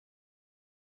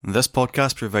This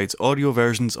podcast provides audio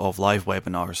versions of live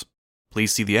webinars.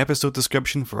 Please see the episode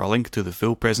description for a link to the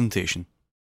full presentation.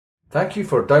 Thank you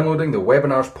for downloading the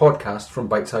Webinars podcast from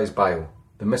Bitesize Bio,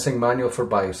 the missing manual for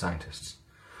bioscientists.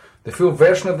 The full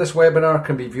version of this webinar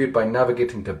can be viewed by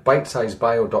navigating to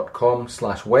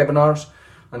bitesizebio.com/webinars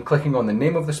and clicking on the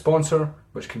name of the sponsor,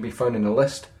 which can be found in a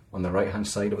list on the right-hand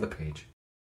side of the page.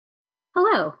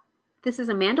 Hello, this is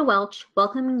Amanda Welch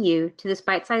welcoming you to this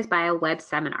Bitesize Bio web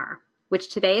seminar, which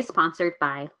today is sponsored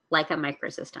by Leica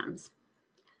Microsystems.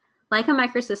 Leica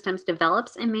Microsystems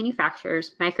develops and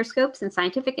manufactures microscopes and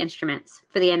scientific instruments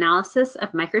for the analysis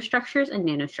of microstructures and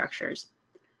nanostructures.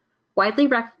 Widely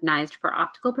recognized for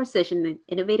optical precision and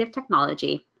innovative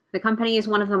technology, the company is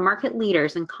one of the market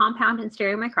leaders in compound and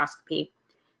stereo microscopy,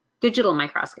 digital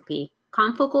microscopy,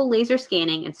 confocal laser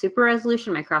scanning and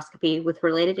super-resolution microscopy with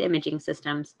related imaging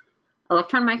systems,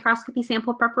 electron microscopy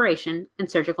sample preparation, and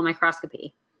surgical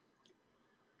microscopy.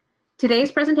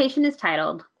 Today's presentation is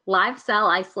titled Live Cell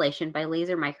Isolation by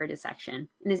Laser Microdissection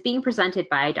and is being presented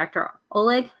by Dr.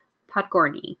 Oleg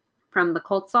Podgorny from the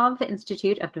Koltsov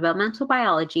Institute of Developmental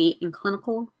Biology and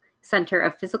Clinical Center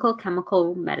of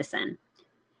Physical-Chemical Medicine.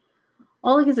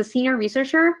 Oleg is a senior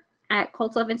researcher at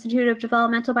Koltsov Institute of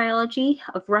Developmental Biology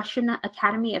of Russian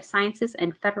Academy of Sciences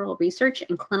and Federal Research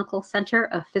and Clinical Center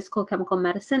of Physical-Chemical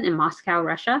Medicine in Moscow,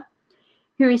 Russia.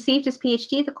 He received his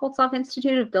PhD at the Koltsov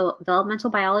Institute of Developmental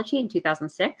Biology in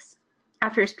 2006.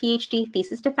 After his PhD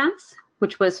thesis defense,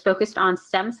 which was focused on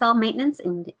stem cell maintenance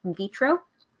in vitro,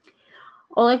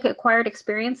 Oleg acquired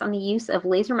experience on the use of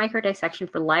laser microdissection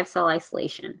for live cell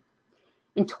isolation.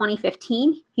 In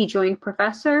 2015, he joined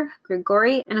Professor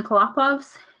Grigory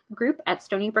Anikolpov's group at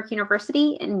Stony Brook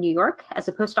University in New York as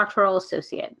a postdoctoral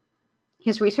associate.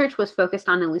 His research was focused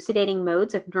on elucidating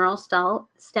modes of neural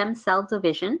stem cell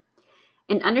division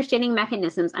and understanding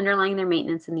mechanisms underlying their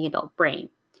maintenance in the adult brain.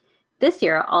 This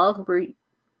year, Oleg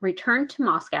returned to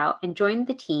Moscow and joined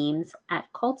the teams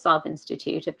at Koltsov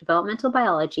Institute of Developmental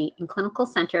Biology and Clinical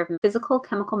Center of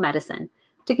Physical-Chemical Medicine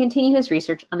to continue his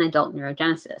research on adult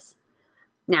neurogenesis.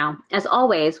 Now, as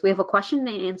always, we have a question and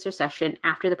answer session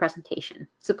after the presentation,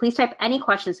 so please type any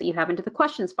questions that you have into the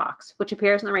questions box, which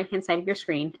appears on the right-hand side of your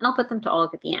screen, and I'll put them to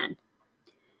Oleg at the end.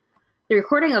 The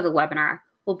recording of the webinar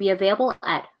will be available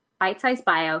at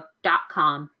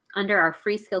bitesizebio.com under our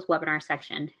free skills webinar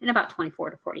section in about 24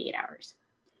 to 48 hours.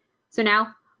 So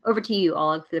now, over to you,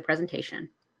 Oleg, for the presentation.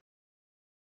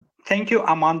 Thank you,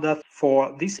 Amanda,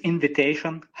 for this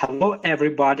invitation. Hello,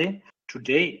 everybody.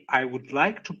 Today, I would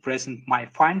like to present my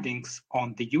findings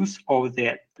on the use of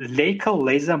the Leica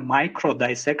laser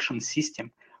microdissection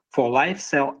system for live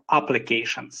cell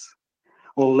applications.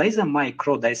 A laser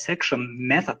microdissection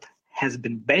method has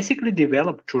been basically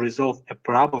developed to resolve a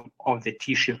problem of the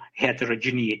tissue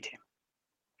heterogeneity.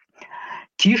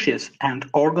 Tissues and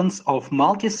organs of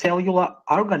multicellular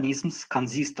organisms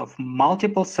consist of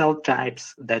multiple cell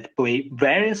types that play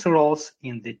various roles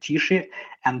in the tissue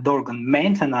and organ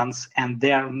maintenance and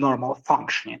their normal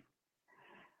functioning.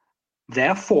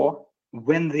 Therefore,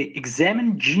 when we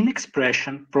examine gene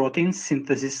expression, protein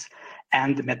synthesis,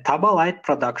 and metabolite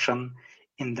production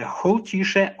in the whole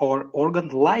tissue or organ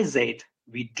lysate,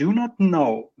 we do not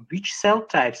know which cell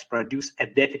types produce a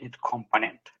definite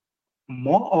component.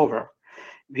 Moreover,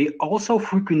 we also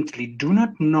frequently do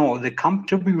not know the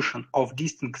contribution of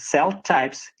distinct cell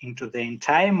types into the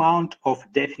entire amount of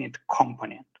definite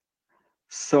component.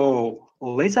 So,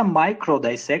 laser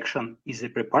microdissection is a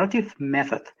preparative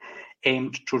method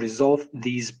aimed to resolve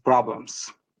these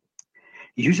problems.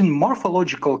 Using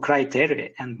morphological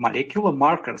criteria and molecular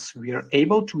markers, we are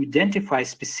able to identify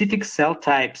specific cell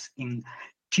types in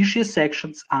tissue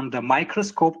sections under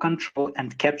microscope control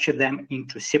and capture them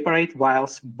into separate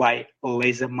vials by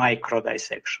laser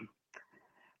microdissection.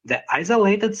 The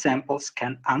isolated samples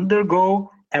can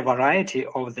undergo a variety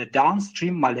of the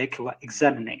downstream molecular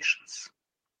examinations.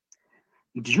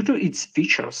 Due to its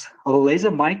features, laser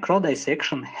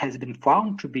microdissection has been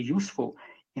found to be useful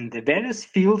in the various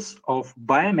fields of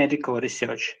biomedical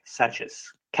research, such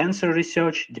as cancer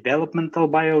research, developmental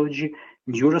biology,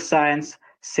 neuroscience,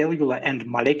 cellular and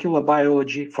molecular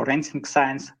biology, forensic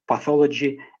science,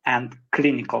 pathology, and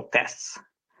clinical tests.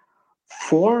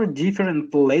 4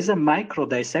 different laser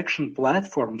microdissection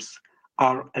platforms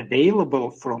are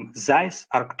available from Zeiss,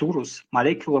 Arcturus,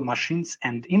 Molecular Machines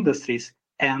and Industries,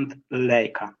 and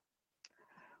Leica.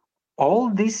 All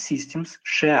these systems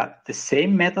share the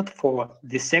same method for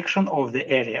dissection of the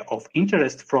area of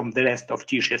interest from the rest of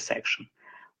tissue section,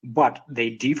 but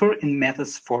they differ in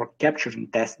methods for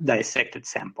capturing dissected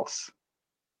samples.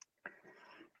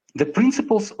 The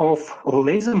principles of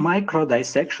laser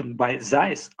microdissection by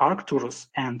Zeiss, Arcturus,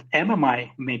 and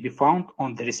MMI may be found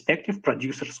on the respective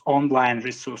producers' online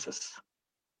resources.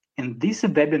 In this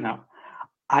webinar,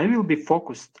 I will be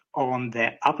focused on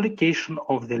the application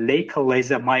of the Leica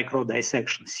laser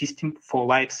microdissection system for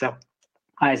live cell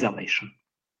isolation.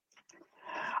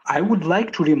 I would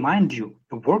like to remind you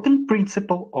the working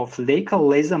principle of Leica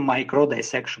laser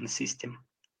microdissection system.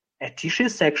 A tissue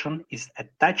section is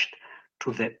attached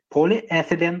to the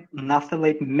polyethylene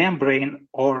naphthalate membrane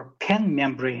or pen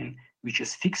membrane, which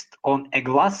is fixed on a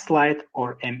glass slide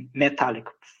or a metallic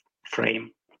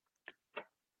frame.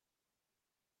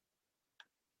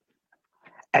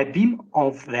 A beam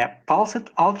of the pulsed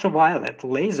ultraviolet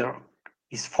laser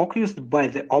is focused by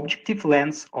the objective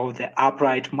lens of the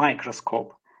upright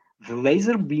microscope. The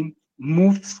laser beam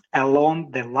moves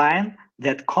along the line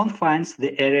that confines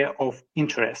the area of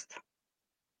interest.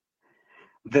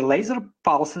 The laser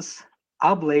pulses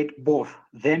ablate both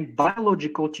the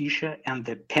biological tissue and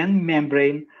the pen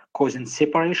membrane, causing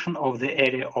separation of the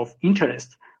area of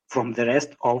interest from the rest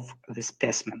of the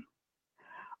specimen.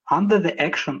 Under the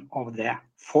action of the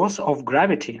force of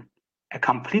gravity, a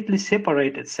completely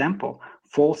separated sample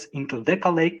falls into the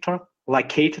collector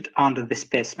located under the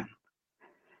specimen.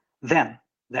 Then,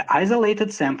 the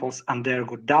isolated samples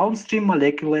undergo downstream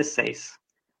molecular assays.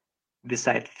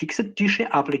 Beside fixed tissue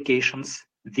applications,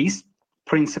 this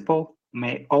principle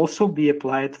may also be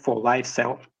applied for live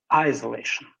cell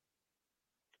isolation.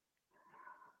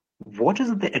 What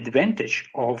is the advantage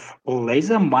of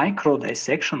laser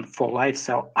microdissection for live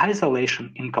cell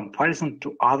isolation in comparison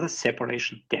to other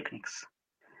separation techniques?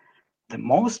 The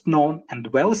most known and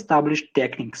well-established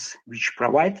techniques which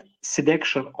provide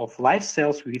seduction of live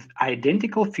cells with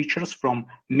identical features from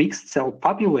mixed cell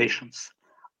populations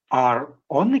are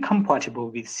only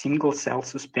compatible with single-cell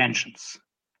suspensions.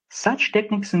 Such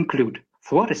techniques include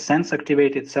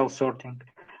fluorescence-activated cell sorting,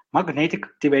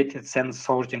 magnetic-activated cell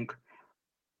sorting,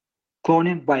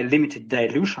 cloning by limited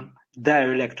dilution,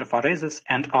 dielectrophoresis,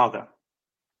 and other.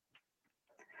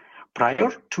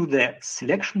 Prior to the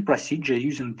selection procedure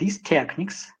using these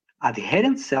techniques,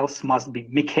 adherent cells must be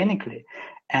mechanically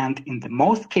and, in the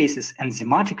most cases,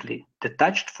 enzymatically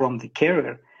detached from the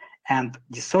carrier and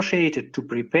dissociated to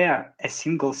prepare a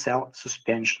single-cell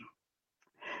suspension.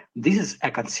 This is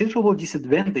a considerable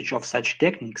disadvantage of such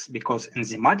techniques because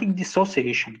enzymatic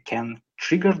dissociation can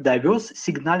trigger diverse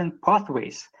signaling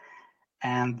pathways,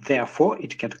 and therefore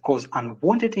it can cause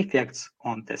unwanted effects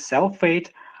on the cell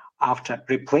fate after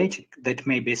replating that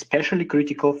may be especially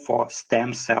critical for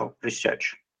stem cell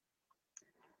research.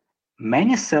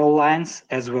 Many cell lines,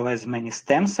 as well as many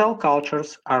stem cell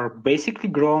cultures, are basically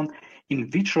grown in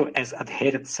vitro as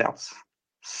adherent cells.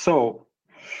 So,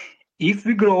 if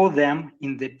we grow them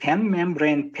in the pen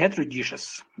membrane petri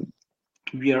dishes,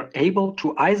 we are able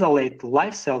to isolate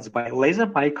live cells by laser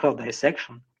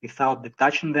microdissection without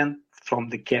detaching them from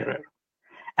the carrier.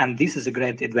 And this is a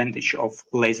great advantage of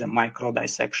laser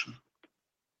microdissection.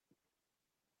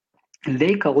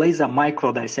 Leica laser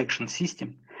microdissection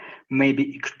system may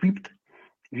be equipped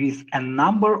with a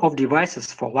number of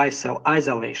devices for live cell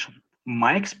isolation.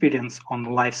 My experience on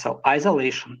live cell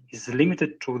isolation is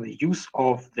limited to the use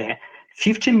of the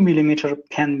 15mm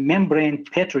pen membrane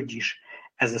petri dish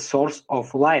as a source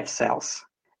of live cells,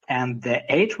 and the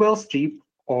 8-well strip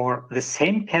or the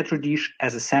same petri dish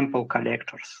as a sample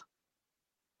collectors.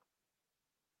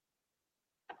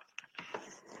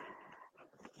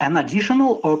 An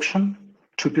additional option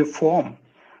to perform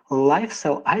live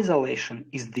cell isolation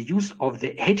is the use of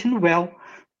the 18-well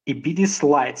EBD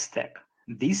slide stack.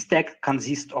 This stack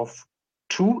consists of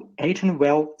two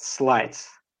 18-well slides.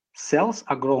 Cells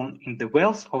are grown in the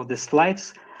wells of the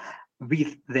slides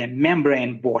with the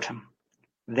membrane bottom.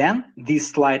 Then this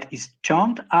slide is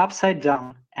turned upside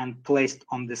down and placed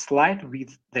on the slide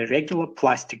with the regular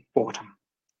plastic bottom.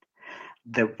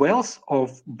 The wells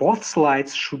of both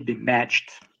slides should be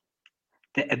matched.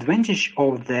 The advantage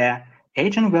of the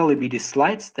 18-well EBD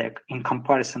slide stack in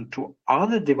comparison to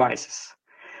other devices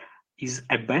is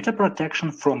a better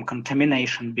protection from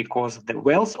contamination because the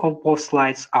wells of both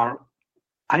slides are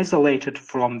isolated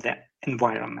from the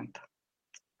environment.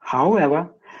 However,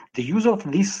 the use of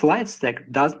this slide stack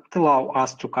doesn't allow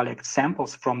us to collect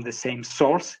samples from the same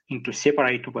source into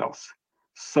separate wells.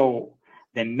 So,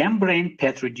 the membrane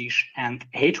petri dish and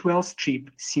 8-well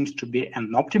strip seems to be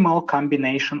an optimal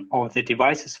combination of the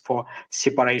devices for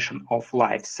separation of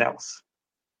live cells.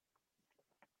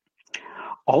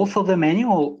 Also, the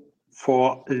manual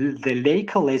for the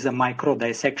Leica laser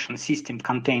microdissection system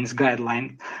contains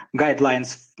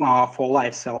guidelines for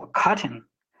live cell cutting.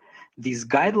 these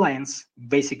guidelines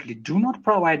basically do not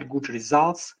provide good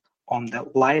results on the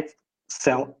live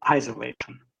cell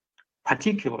isolation.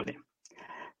 Particularly,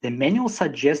 the manual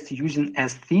suggests using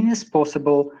as thin as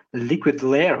possible liquid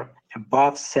layer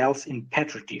above cells in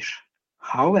Petri dish.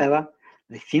 However,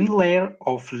 the thin layer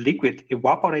of liquid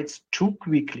evaporates too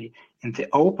quickly in the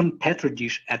open Petri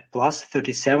dish at plus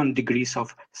 37 degrees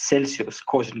of Celsius,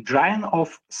 causing drying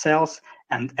of cells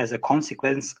and, as a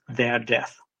consequence, their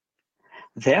death.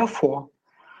 Therefore,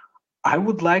 I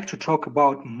would like to talk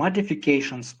about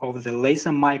modifications of the laser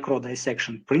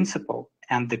microdissection principle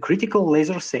and the critical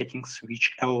laser settings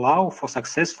which allow for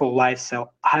successful live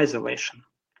cell isolation.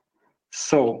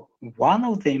 So, one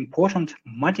of the important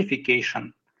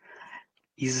modifications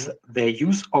is the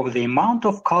use of the amount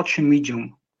of culture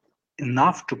medium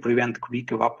enough to prevent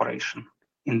quick evaporation.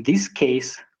 In this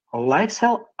case, live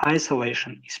cell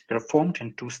isolation is performed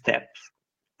in two steps.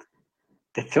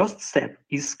 The first step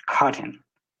is cutting.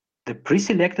 The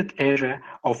pre-selected area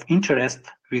of interest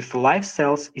with live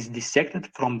cells is dissected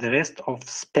from the rest of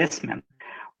the specimen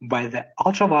by the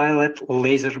ultraviolet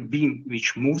laser beam,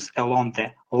 which moves along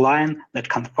the line that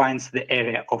confines the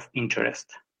area of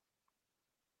interest.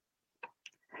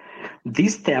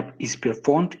 This step is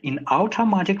performed in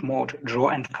automatic mode draw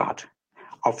and cut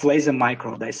of laser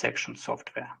microdissection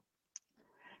software.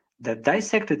 The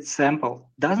dissected sample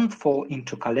doesn't fall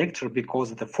into collector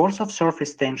because the force of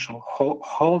surface tension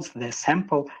holds the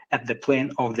sample at the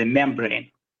plane of the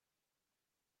membrane.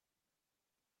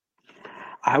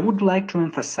 I would like to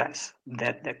emphasize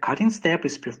that the cutting step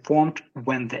is performed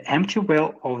when the empty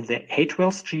well of the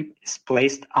 8-well strip is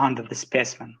placed under the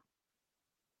specimen.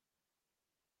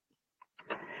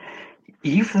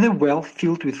 If the well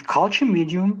filled with culture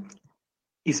medium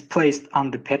is placed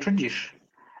on the Petri dish,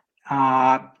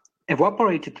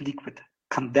 evaporated liquid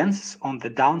condenses on the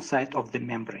downside of the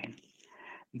membrane.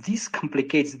 This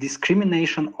complicates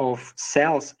discrimination of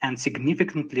cells and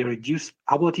significantly reduces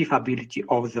ablative ability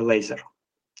of the laser.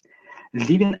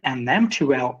 Leaving an empty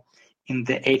well in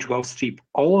the 8-well strip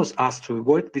allows us to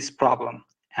avoid this problem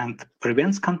and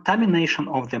prevents contamination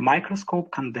of the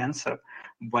microscope condenser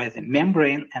by the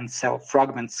membrane and cell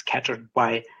fragments scattered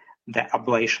by the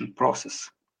ablation process.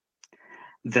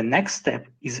 The next step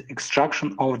is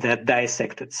extraction of the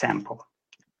dissected sample.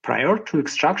 Prior to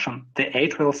extraction, the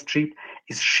 8-well strip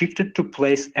is shifted to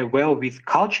place a well with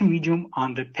culture medium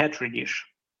on the Petri dish.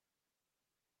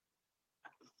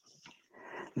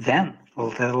 Then,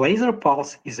 the laser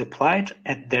pulse is applied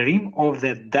at the rim of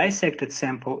the dissected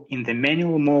sample in the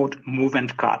manual mode move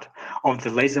and cut of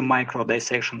the laser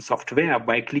microdissection software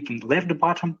by clicking left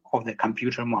button of the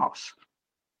computer mouse.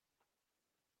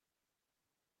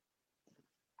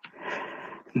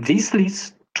 This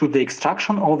leads to the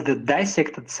extraction of the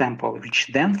dissected sample, which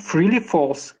then freely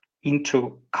falls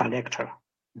into collector.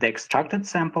 The extracted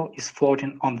sample is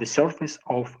floating on the surface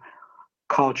of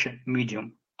culture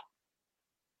medium.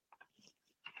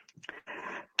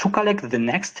 To collect the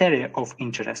next area of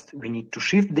interest, we need to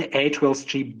shift the 8-well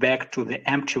strip back to the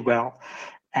empty well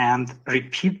and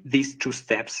repeat these two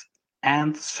steps,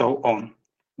 and so on.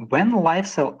 When live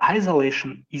cell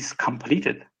isolation is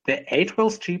completed, the 8-well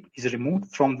strip is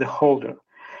removed from the holder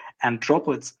and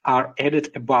droplets are added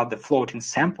above the floating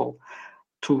sample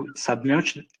to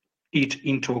submerge it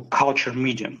into culture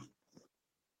medium.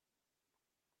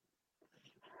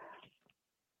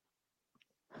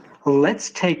 Let's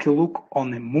take a look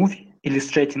on a movie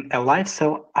illustrating a live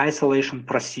cell isolation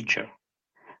procedure.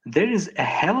 There is a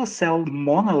hello cell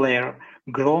monolayer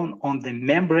grown on the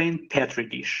membrane Petri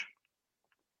dish.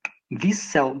 This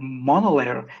cell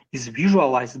monolayer is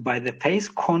visualized by the phase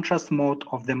contrast mode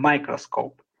of the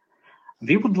microscope.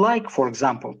 We would like, for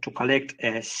example, to collect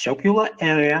a circular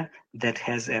area that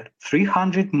has a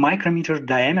 300 micrometer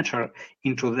diameter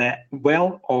into the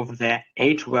well of the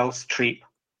 8-well strip.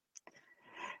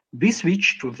 We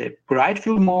switch to the bright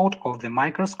field mode of the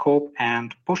microscope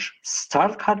and push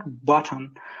Start Cut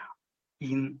button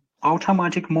in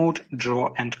automatic mode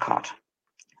draw and cut.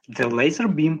 The laser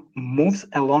beam moves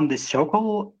along the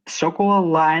circular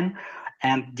line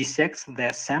and dissects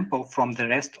the sample from the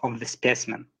rest of the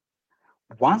specimen.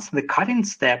 Once the cutting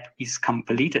step is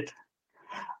completed,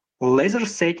 laser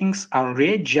settings are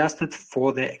readjusted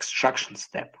for the extraction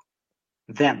step.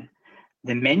 Then,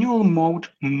 the manual mode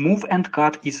move and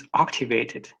cut is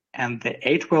activated and the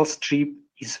 8-well strip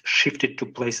is shifted to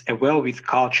place a well with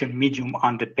culture medium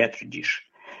on the Petri dish.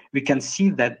 We can see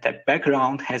that the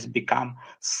background has become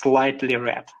slightly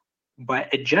red. By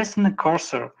adjusting the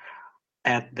cursor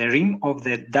at the rim of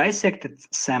the dissected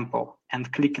sample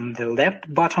and clicking the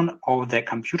left button of the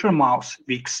computer mouse,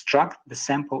 we extract the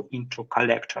sample into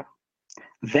collector.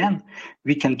 Then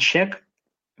we can check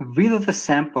whether the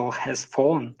sample has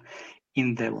fallen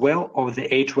in the well of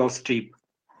the H-well strip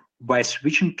by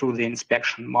switching to the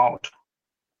inspection mode.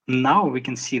 Now we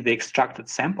can see the extracted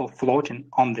sample floating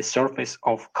on the surface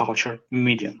of culture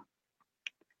medium.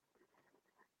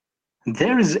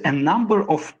 There is a number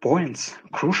of points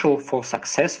crucial for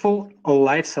successful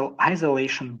live cell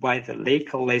isolation by the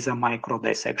Leica laser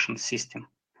microdissection system.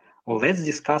 Let's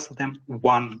discuss them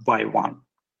one by one.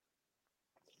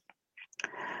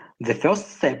 The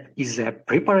first step is the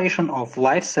preparation of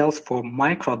live cells for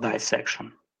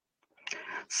microdissection.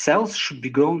 Cells should be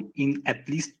grown in at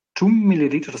least 2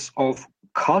 milliliters of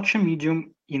culture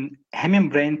medium in a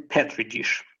membrane Petri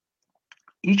dish.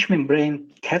 Each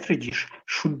membrane Petri dish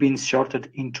should be inserted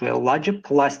into a larger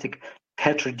plastic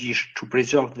Petri dish to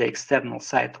preserve the external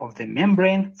side of the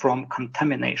membrane from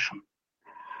contamination.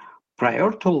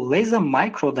 Prior to laser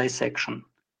microdissection,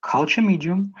 culture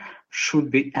medium should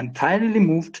be entirely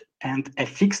removed and a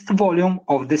fixed volume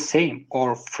of the same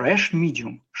or fresh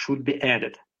medium should be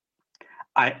added.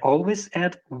 I always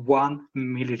add 1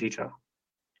 milliliter.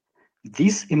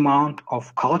 This amount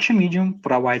of culture medium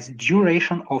provides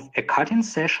duration of a cutting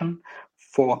session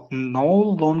for no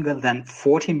longer than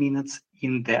 40 minutes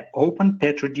in the open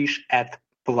Petri dish at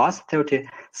plus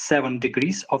 37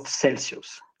 degrees of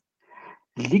Celsius.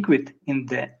 Liquid in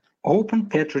the open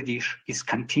Petri dish is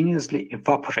continuously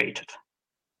evaporated.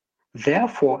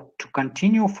 Therefore, to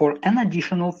continue for an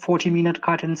additional 40-minute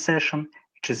cutting session,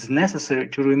 it is necessary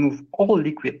to remove all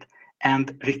liquid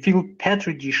and refill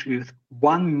Petri dish with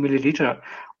 1 milliliter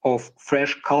of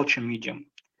fresh culture medium.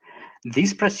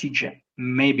 This procedure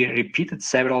may be repeated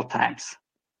several times.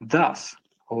 Thus,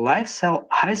 live cell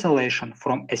isolation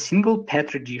from a single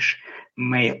Petri dish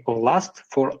may last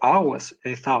for hours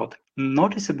without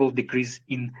noticeable decrease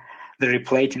in the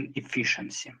replating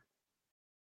efficiency.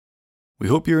 We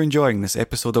hope you're enjoying this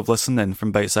episode of Listen In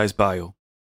from Bite Size Bio.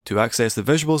 To access the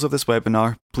visuals of this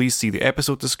webinar, please see the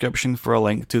episode description for a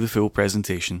link to the full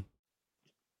presentation.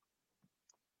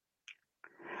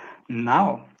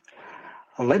 Now,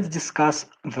 let's discuss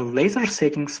the laser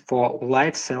settings for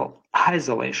live cell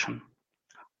isolation.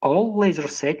 All laser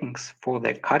settings for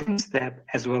the cutting step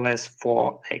as well as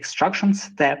for the extraction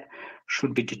step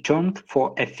should be determined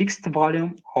for a fixed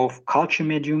volume of culture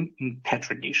medium in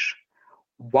Petri dish.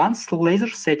 Once the laser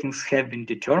settings have been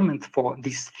determined for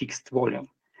this fixed volume,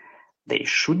 they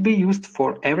should be used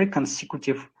for every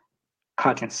consecutive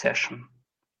cutting session.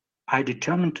 I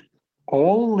determined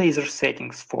all laser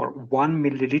settings for 1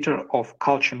 milliliter of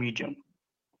culture medium.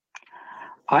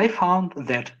 I found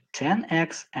that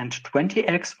 10x and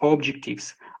 20x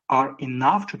objectives are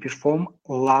enough to perform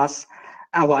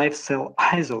live cell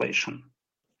isolation.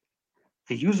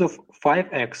 The use of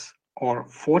 5x or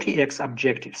 40x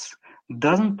objectives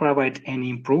doesn't provide any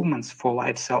improvements for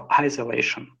live cell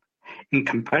isolation in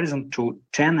comparison to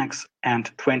 10x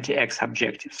and 20x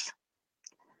objectives.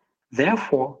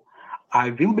 Therefore,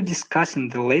 I will be discussing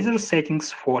the laser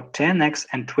settings for 10x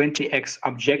and 20x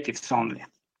objectives only.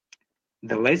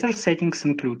 The laser settings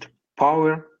include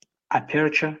power,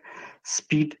 aperture,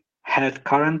 speed, head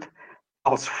current,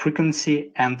 pulse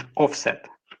frequency, and offset.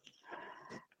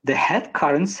 The head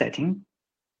current setting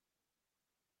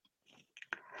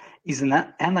is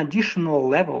an additional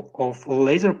level of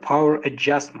laser power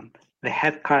adjustment. The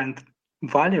head current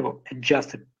value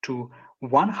adjusted to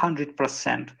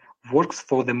 100% works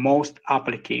for the most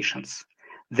applications.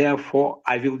 Therefore,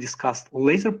 I will discuss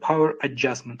laser power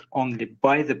adjustment only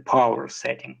by the power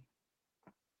setting.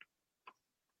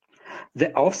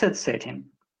 The offset setting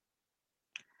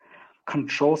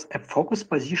controls a focus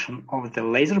position of the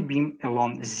laser beam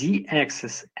along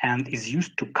Z-axis and is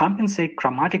used to compensate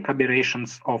chromatic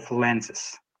aberrations of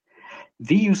lenses.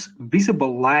 We use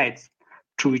visible light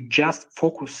to adjust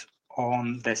focus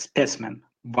on the specimen,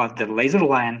 but the laser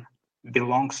line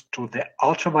belongs to the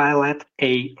ultraviolet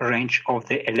A range of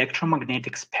the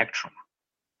electromagnetic spectrum.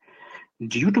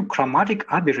 Due to chromatic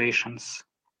aberrations,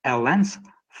 a lens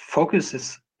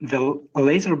focuses the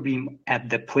laser beam at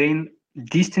the plane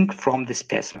distinct from the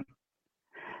specimen.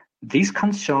 This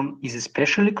concern is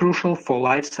especially crucial for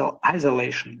live cell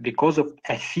isolation because of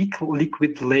a thick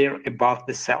liquid layer above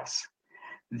the cells.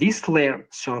 This layer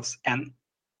serves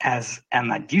as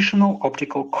an additional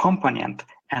optical component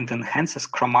and enhances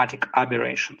chromatic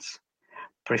aberrations.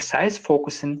 Precise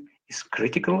focusing is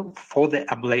critical for the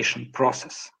ablation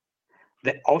process.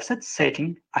 The offset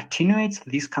setting attenuates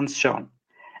this concern,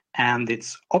 and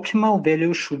its optimal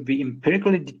value should be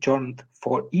empirically determined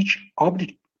for each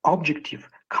objective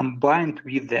combined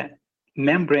with the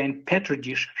membrane Petri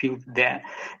dish filled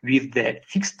with the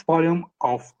fixed volume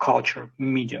of culture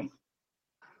medium.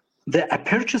 The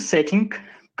aperture setting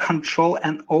control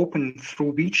an opening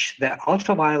through which the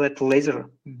ultraviolet laser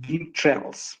beam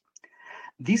travels.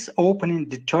 This opening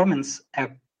determines a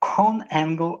cone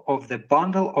angle of the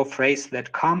bundle of rays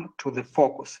that come to the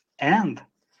focus and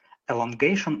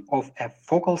elongation of a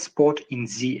focal spot in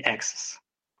z-axis.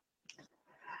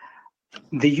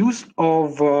 The use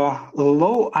of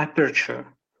low aperture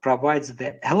provides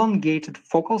the elongated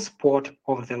focal spot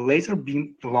of the laser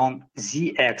beam along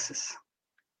z-axis.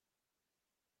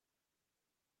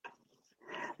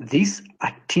 This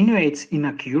attenuates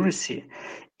inaccuracy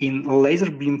in laser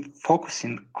beam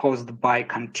focusing caused by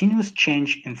continuous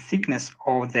change in thickness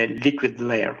of the liquid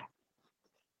layer.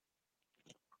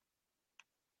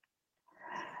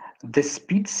 The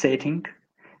speed setting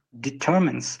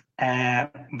determines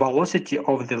velocity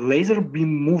of the laser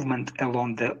beam movement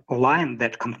along the line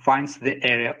that confines the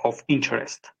area of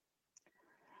interest.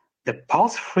 The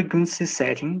pulse frequency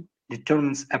setting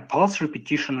determines a pulse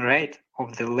repetition rate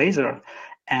of the laser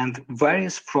and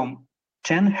varies from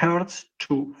 10 Hz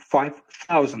to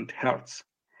 5000 Hz.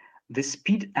 The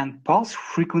speed and pulse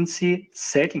frequency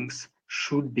settings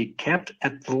should be kept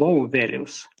at low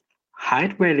values. High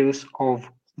values of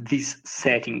these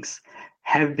settings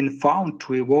have been found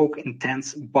to evoke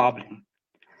intense bubbling.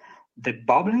 The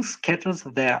bubbling scatters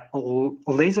the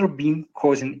laser beam,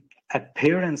 causing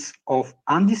appearance of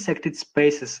undissected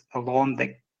spaces along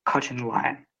the cutting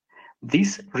line.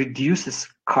 This reduces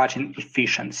cutting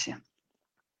efficiency.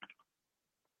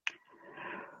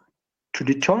 To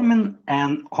determine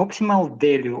an optimal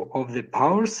value of the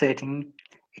power setting,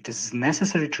 it is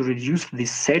necessary to reduce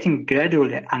this setting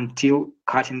gradually until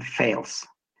cutting fails.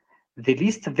 The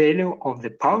least value of the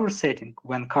power setting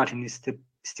when cutting is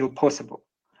still possible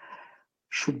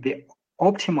should be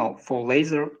optimal for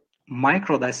laser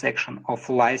microdissection of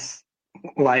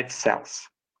live cells.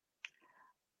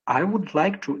 I would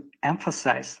like to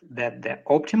emphasize that the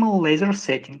optimal laser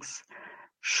settings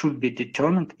should be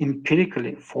determined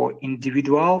empirically for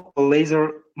individual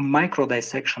laser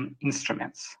microdissection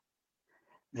instruments.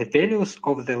 The values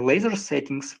of the laser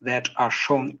settings that are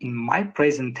shown in my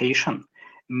presentation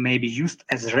may be used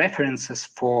as references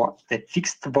for the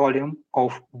fixed volume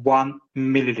of 1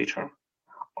 milliliter.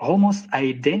 Almost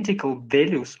identical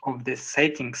values of the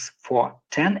settings for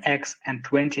 10x and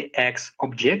 20x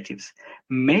objectives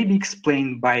may be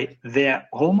explained by their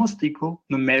almost equal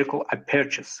numerical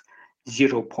apertures,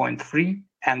 0.3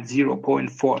 and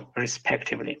 0.4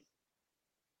 respectively.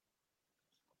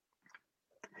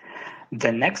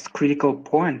 The next critical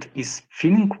point is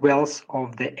filling wells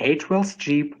of the 8-well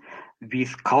strip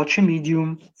with culture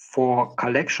medium for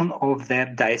collection of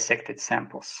the dissected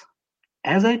samples.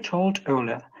 As I told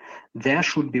earlier, there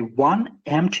should be one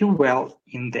empty well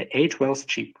in the 8-well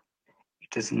strip.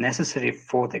 It is necessary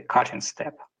for the cutting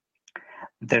step.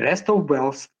 The rest of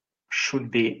wells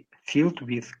should be filled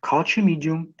with culture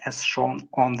medium as shown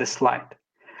on the slide.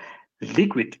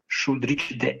 Liquid should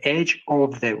reach the edge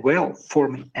of the well,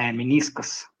 forming a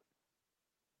meniscus.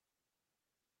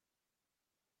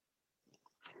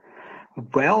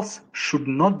 Wells should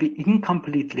not be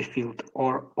incompletely filled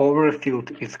or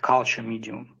overfilled with culture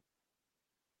medium.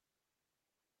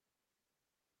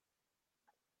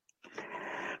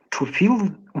 To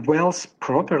fill wells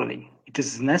properly, it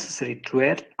is necessary to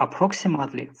add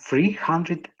approximately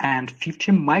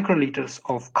 350 microliters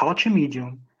of culture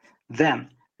medium. Then,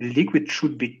 liquid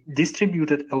should be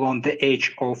distributed along the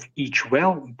edge of each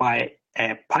well by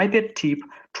a pipette tip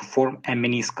to form a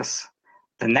meniscus.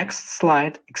 The next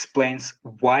slide explains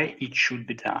why it should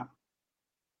be done.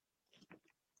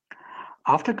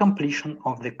 After completion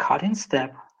of the cutting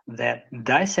step, the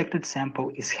dissected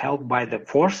sample is held by the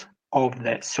force of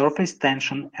the surface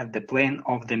tension at the plane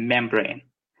of the membrane.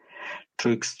 To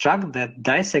extract the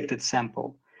dissected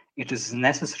sample, it is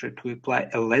necessary to apply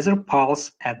a laser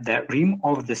pulse at the rim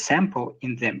of the sample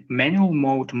in the manual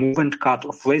mode move and cut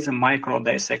of laser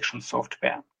microdissection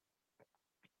software.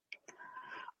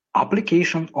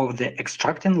 Application of the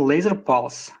extracting laser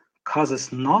pulse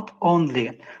causes not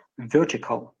only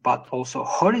vertical but also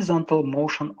horizontal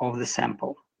motion of the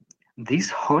sample. This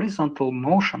horizontal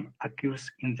motion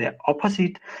occurs in the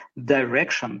opposite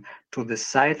direction to the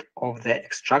side of the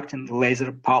extracting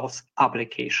laser pulse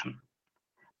application.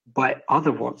 By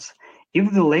other words,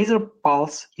 if the laser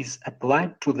pulse is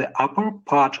applied to the upper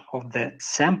part of the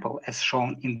sample as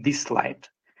shown in this slide,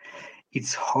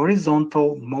 its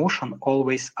horizontal motion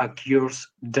always occurs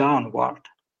downward.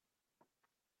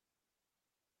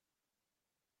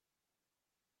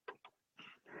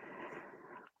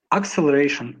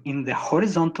 Acceleration in the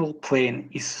horizontal plane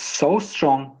is so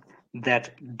strong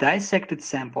that dissected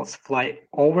samples fly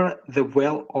over the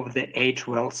well of the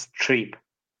H-well strip.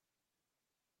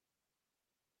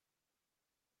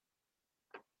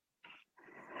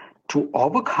 To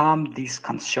overcome this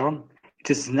concern, it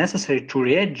is necessary to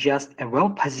readjust a well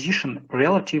position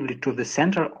relatively to the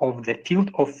center of the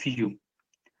field of view.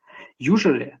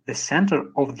 Usually, the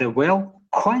center of the well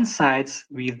coincides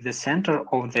with the center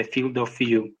of the field of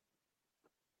view.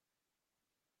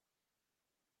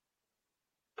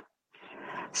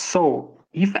 So,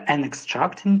 if an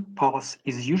extracting pulse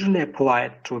is usually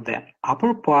applied to the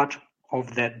upper part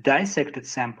of the dissected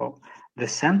sample, the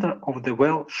center of the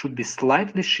well should be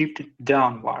slightly shifted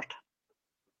downward.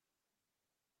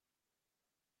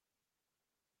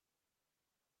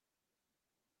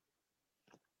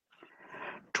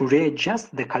 To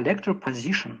readjust the collector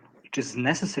position, it is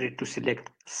necessary to select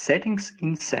Settings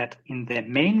Inset in the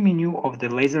main menu of the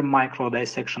laser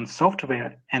microdissection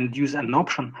software and use an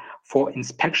option for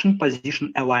Inspection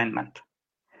Position Alignment.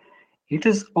 It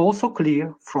is also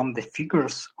clear from the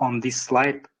figures on this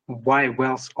slide why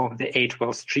wells of the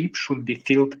H-well strip should be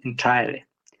filled entirely.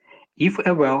 If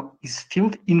a well is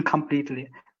filled incompletely,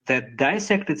 the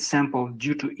dissected sample,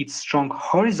 due to its strong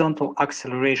horizontal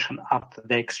acceleration after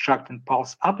the extracting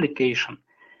pulse application,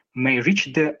 may reach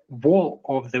the wall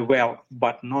of the well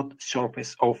but not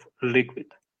surface of liquid.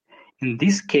 In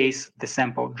this case, the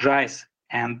sample dries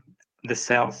and the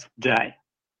cells die.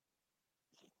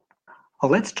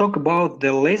 Let's talk about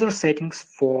the laser settings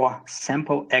for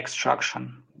sample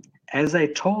extraction. As I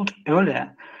told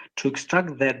earlier, to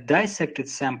extract the dissected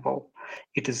sample,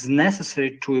 it is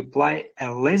necessary to apply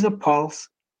a laser pulse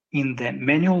in the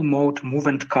manual mode Move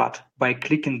and Cut by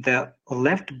clicking the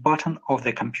left button of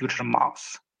the computer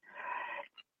mouse.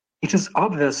 It is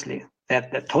obviously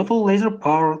that the total laser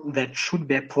power that should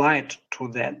be applied to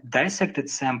the dissected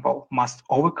sample must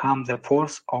overcome the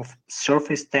force of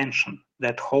surface tension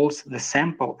that holds the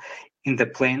sample in the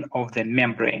plane of the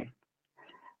membrane.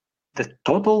 The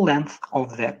total length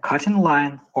of the cutting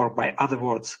line, or by other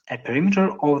words, a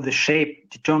perimeter of the shape,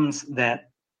 determines the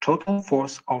total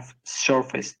force of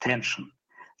surface tension.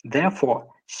 Therefore,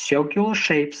 circular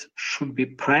shapes should be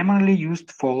primarily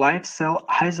used for live cell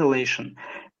isolation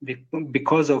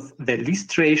because of the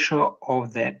least ratio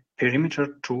of the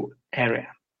perimeter to area.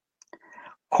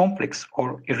 Complex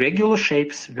or irregular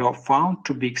shapes were found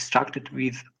to be extracted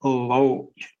with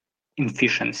low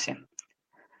efficiency.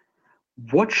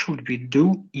 What should we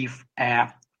do if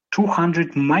a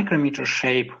 200 micrometer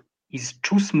shape is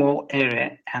too small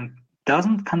area and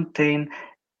doesn't contain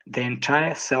the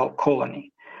entire cell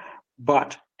colony,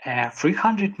 but a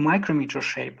 300 micrometer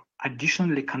shape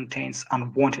additionally contains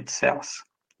unwanted cells?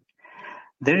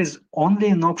 There is only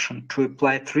an option to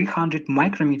apply 300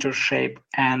 micrometer shape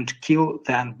and kill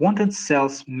the unwanted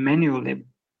cells manually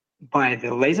by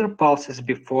the laser pulses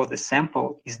before the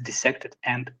sample is dissected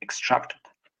and extracted.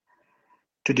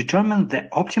 To determine the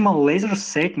optimal laser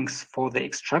settings for the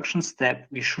extraction step,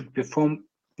 we should perform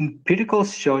empirical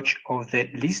search of the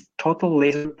least total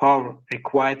laser power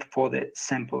required for the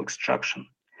sample extraction.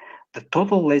 The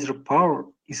total laser power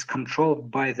is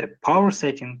controlled by the power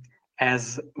setting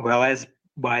as well as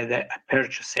by the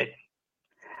aperture setting.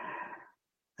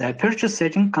 The aperture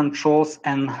setting controls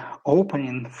an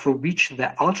opening through which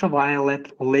the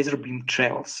ultraviolet laser beam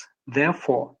travels.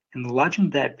 Therefore,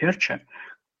 enlarging the aperture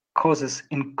causes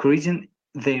increasing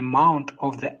the amount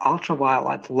of the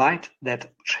ultraviolet light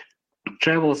that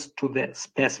travels to the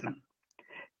specimen.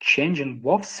 Changing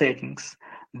both settings,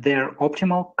 their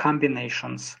optimal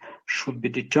combinations should be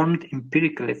determined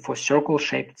empirically for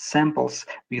circle-shaped samples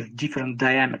with different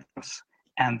diameters,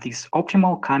 and these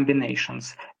optimal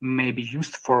combinations may be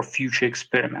used for future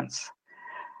experiments.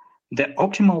 The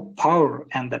optimal power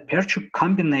and aperture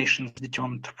combinations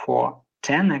determined for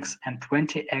 10x and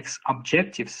 20x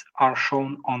objectives are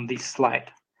shown on this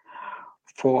slide.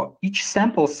 For each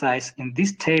sample size in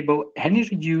this table, any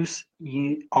reduce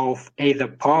of either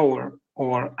power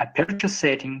or aperture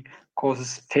setting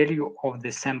causes failure of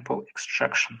the sample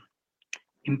extraction.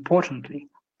 Importantly,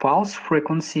 pulse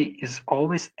frequency is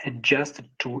always adjusted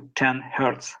to 10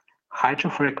 Hz. Higher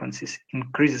frequencies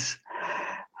increase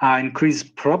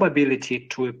probability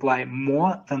to apply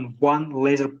more than one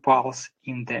laser pulse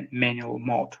in the manual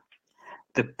mode.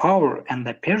 The power and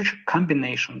aperture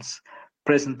combinations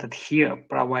presented here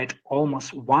provide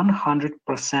almost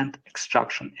 100%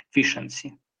 extraction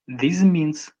efficiency. This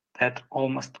means that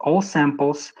almost all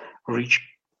samples reach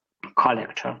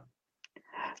collector.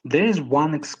 There is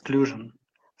one exclusion.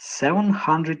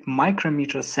 700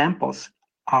 micrometer samples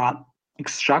are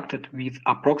extracted with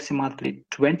approximately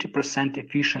 20%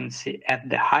 efficiency at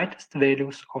the highest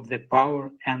values of the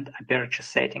power and aperture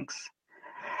settings.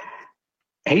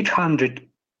 800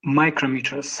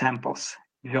 micrometer samples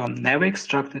were never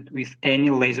extracted with any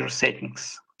laser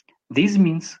settings. This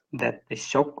means that the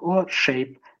circular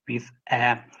shape with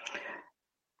a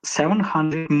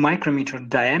 700 micrometer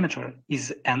diameter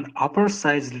is an upper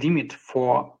size limit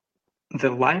for the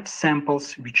live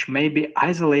samples which may be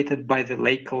isolated by the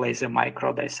Leica laser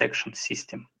microdissection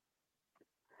system.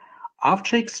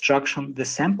 After extraction, the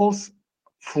samples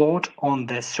float on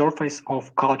the surface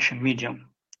of culture medium.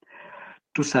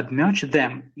 To submerge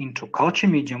them into culture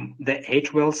medium, the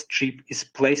 8-well strip is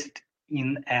placed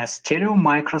in a stereo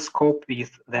microscope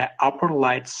with the upper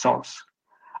light source.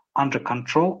 Under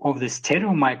control of the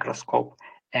stereo microscope,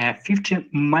 a 50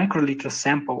 microliter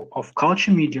sample of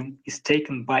culture medium is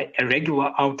taken by a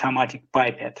regular automatic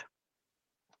pipette.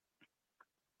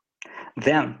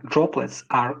 Then droplets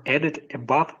are added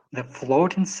above the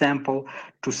floating sample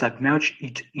to submerge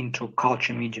it into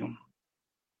culture medium.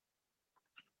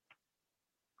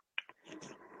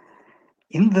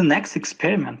 In the next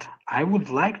experiment, I would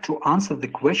like to answer the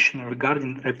question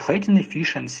regarding replating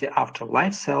efficiency after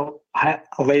live cell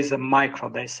laser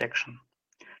microdissection.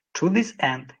 To this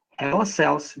end, HeLa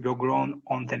cells were grown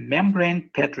on the membrane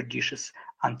petri dishes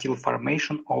until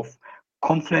formation of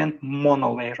confluent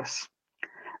monolayers.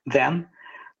 Then,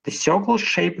 the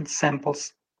circle-shaped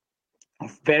samples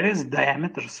of various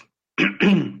diameters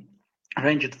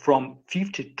ranged from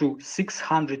 50 to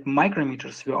 600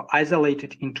 micrometers were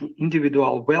isolated into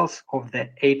individual wells of the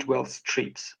 8-well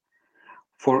strips.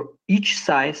 For each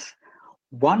size,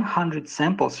 100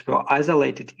 samples were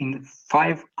isolated in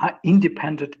 5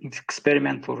 independent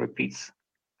experimental repeats.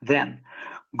 Then,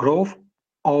 growth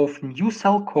of new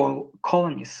cell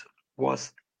colonies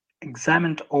was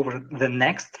examined over the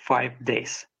next 5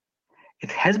 days.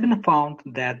 It has been found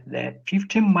that the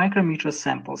 50 micrometer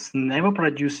samples never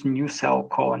produce new cell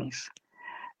colonies.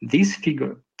 This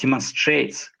figure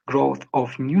demonstrates growth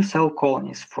of new cell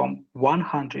colonies from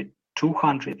 100,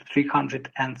 200,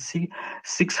 300, and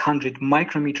 600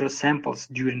 micrometer samples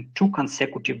during 2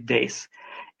 consecutive days.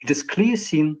 It is clearly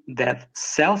seen that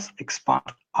cells expand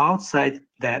outside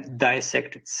the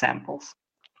dissected samples.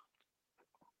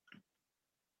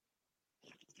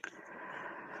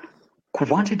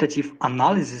 Quantitative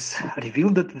analysis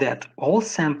revealed that all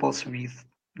samples with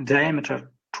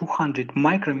diameter 200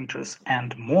 micrometers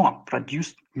and more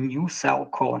produced new cell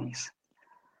colonies.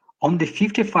 Only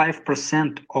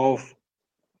 55% of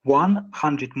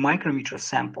 100 micrometer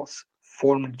samples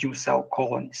formed new cell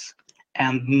colonies,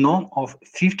 and none of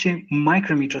 50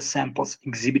 micrometer samples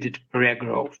exhibited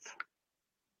regrowth.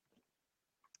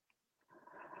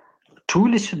 To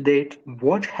elucidate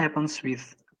what happens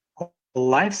with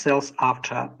live cells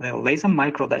after the laser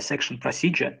microdissection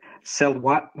procedure, cell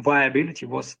viability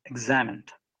was examined.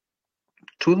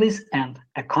 To this end,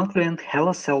 a confluent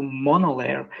HeLa cell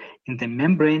monolayer in the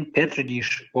membrane petri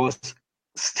dish was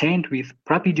stained with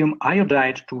prapidium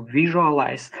iodide to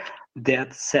visualize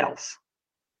dead cells.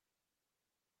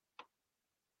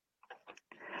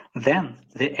 Then,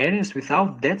 the areas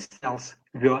without dead cells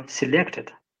were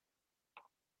selected,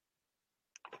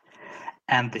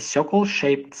 and the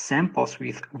circle-shaped samples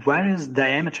with various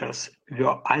diameters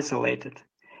were isolated.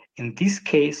 In this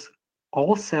case,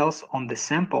 all cells on the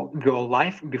sample were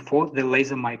alive before the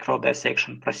laser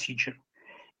microdissection procedure.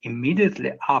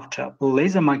 Immediately after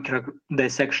laser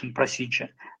microdissection procedure,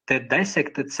 the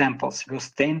dissected samples were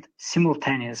stained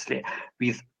simultaneously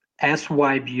with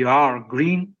SYBR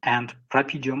green and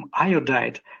prapidium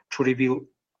iodide to reveal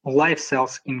live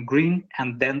cells in green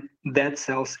and then dead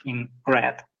cells in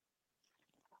red.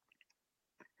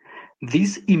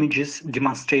 These images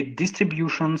demonstrate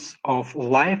distributions of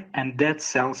live and dead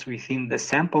cells within the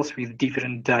samples with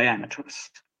different diameters.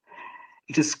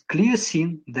 It is clearly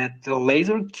seen that the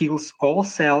laser kills all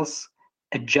cells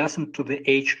adjacent to the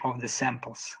edge of the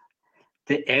samples.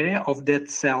 The area of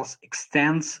dead cells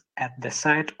extends at the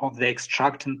site of the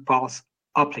extracting pulse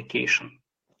application.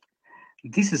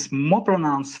 This is more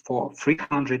pronounced for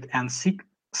 300 and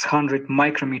 600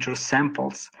 micrometer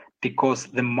samples, because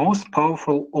the most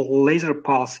powerful laser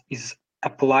pulse is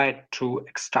applied to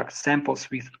extract samples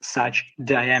with such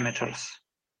diameters.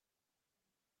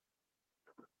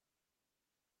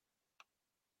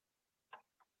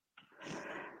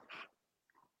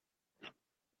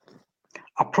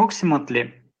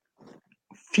 Approximately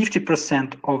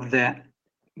 50% of the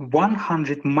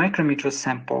 100 micrometer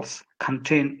samples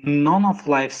contain none of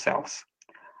live cells.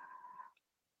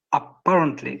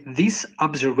 Apparently, this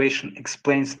observation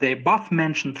explains the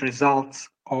above-mentioned results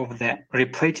of the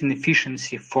replating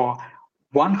efficiency for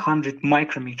 100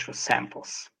 micrometer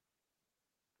samples.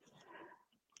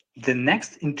 The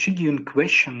next intriguing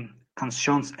question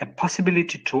concerns a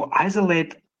possibility to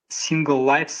isolate single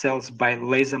live cells by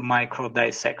laser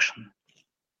microdissection.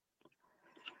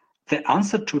 The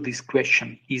answer to this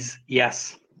question is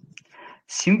yes.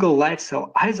 Single live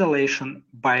cell isolation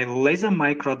by laser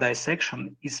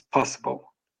microdissection is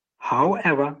possible.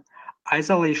 However,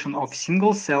 isolation of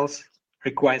single cells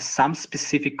requires some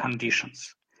specific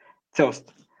conditions.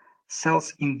 First,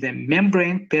 cells in the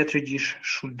membrane petri dish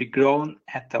should be grown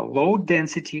at a low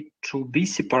density to be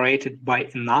separated by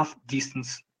enough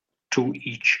distance to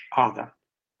each other.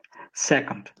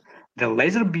 Second, the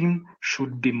laser beam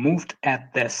should be moved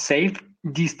at the safe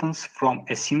distance from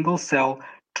a single cell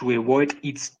to avoid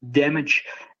its damage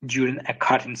during a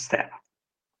cutting step.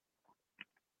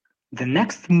 The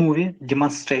next movie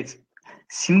demonstrates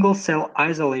single cell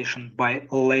isolation by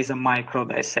laser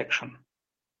microdissection.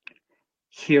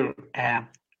 Here, a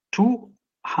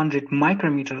 200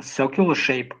 micrometer circular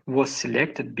shape was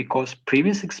selected because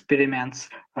previous experiments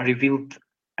revealed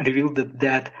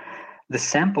that the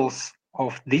samples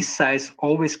of this size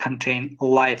always contain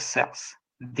live cells.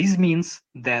 This means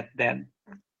that the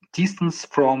distance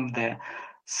from the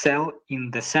cell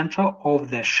in the center of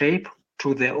the shape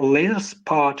to the laser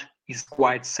spot is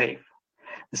quite safe.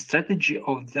 The strategy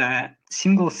of the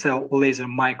single-cell laser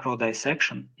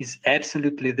microdissection is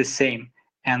absolutely the same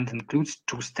and includes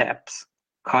two steps,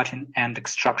 cutting and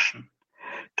extraction.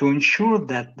 To ensure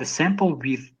that the sample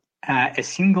with a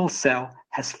single cell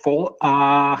has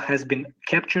been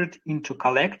captured into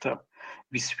collector,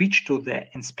 we switch to the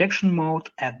inspection mode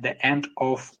at the end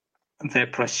of the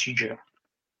procedure.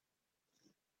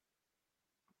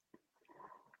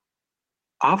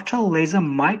 After laser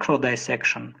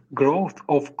microdissection, growth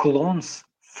of clones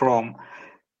from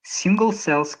single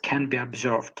cells can be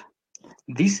observed.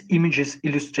 These images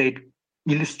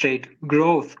illustrate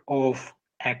growth of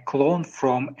a clone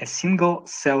from a single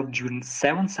cell during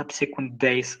 7 subsequent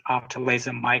days after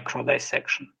laser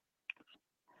microdissection.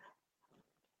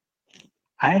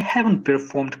 I haven't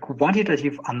performed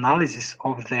quantitative analysis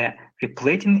of the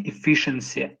replating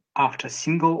efficiency after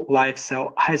single live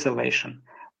cell isolation,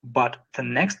 but the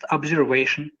next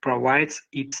observation provides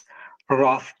its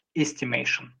rough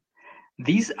estimation.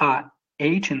 These are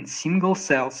 18 single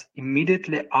cells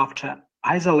immediately after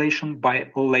isolation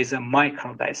by laser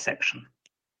microdissection.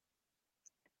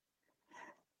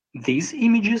 These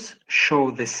images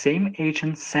show the same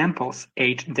 18 samples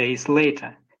 8 days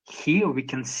later. Here we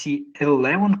can see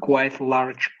 11 quite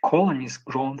large colonies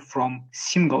grown from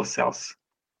single cells.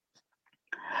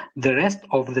 The rest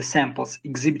of the samples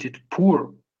exhibited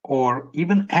poor or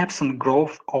even absent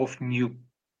growth of new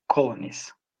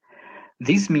colonies.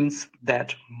 This means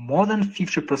that more than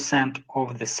 50%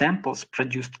 of the samples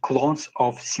produced clones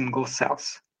of single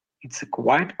cells. It's a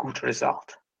quite good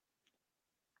result.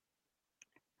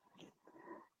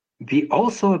 We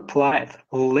also applied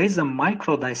laser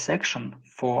microdissection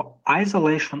for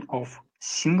isolation of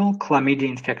single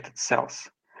chlamydia-infected cells.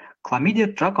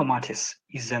 Chlamydia trachomatis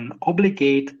is an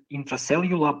obligate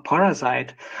intracellular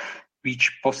parasite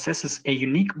which possesses a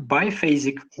unique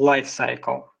biphasic life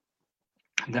cycle.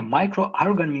 The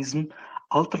microorganism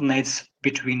alternates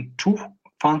between two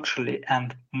functionally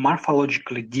and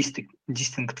morphologically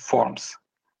distinct forms.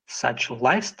 Such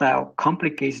lifestyle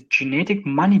complicates genetic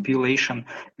manipulation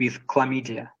with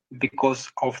chlamydia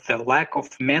because of the lack of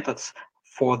methods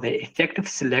for the effective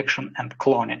selection and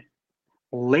cloning.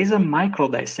 Laser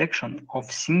microdissection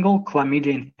of single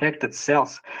chlamydia-infected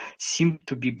cells seemed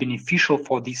to be beneficial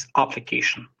for this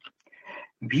application.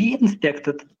 We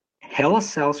infected HeLa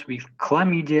cells with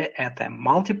chlamydia at a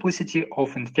multiplicity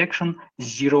of infection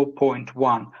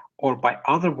 0.1, or by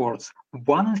other words,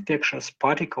 1 infectious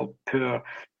particle per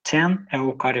 10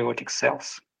 eukaryotic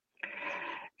cells.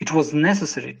 It was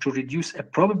necessary to reduce a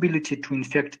probability to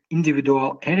infect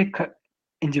individual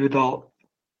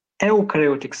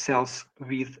eukaryotic cells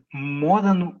with more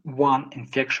than 1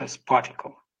 infectious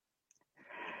particle.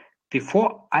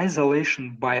 Before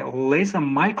isolation by laser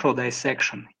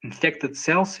microdissection, infected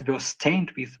cells were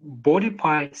stained with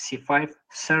body-pie C5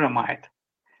 ceramide.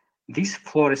 This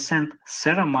fluorescent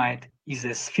ceramide is a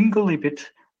sphingolipid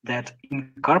that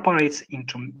incorporates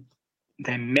into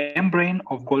the membrane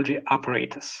of Golgi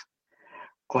apparatus.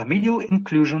 Chlamydial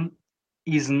inclusion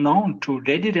is known to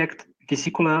redirect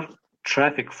vesicular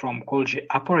traffic from Golgi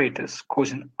apparatus,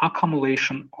 causing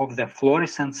accumulation of the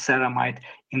fluorescent ceramide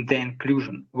in the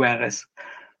inclusion, whereas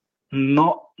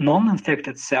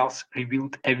non-infected cells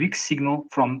revealed a weak signal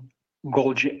from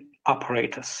Golgi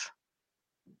apparatus.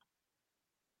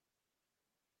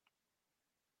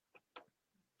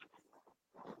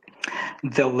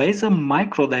 The laser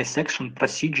microdissection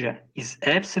procedure is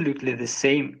absolutely the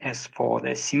same as for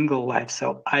the single live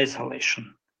cell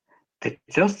isolation. The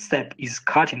first step is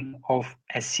cutting off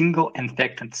a single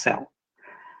infected cell.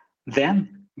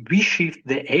 Then we shift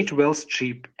the 8-well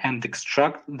strip and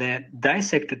extract the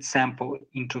dissected sample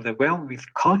into the well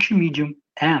with culture medium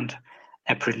and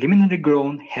a preliminary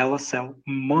grown HeLa cell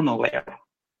monolayer.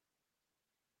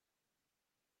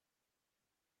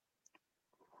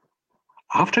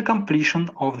 After completion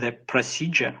of the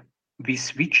procedure, we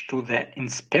switch to the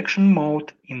inspection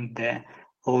mode in the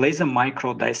laser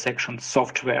microdissection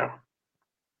software.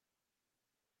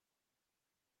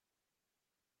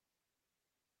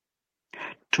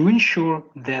 To ensure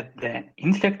that the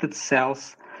infected cell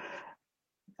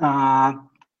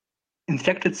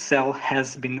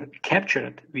has been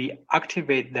captured, we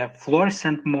activate the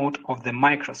fluorescent mode of the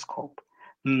microscope.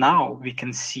 Now we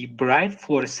can see bright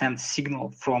fluorescent signal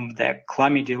from the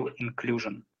chlamydial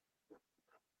inclusion.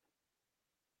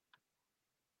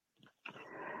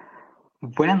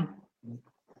 When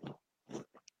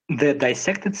the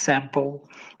dissected sample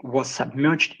was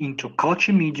submerged into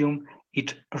culture medium,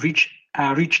 it reached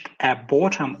a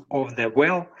bottom of the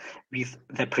well with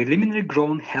the preliminary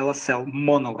grown HeLa cell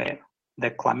monolayer.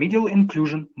 The chlamydial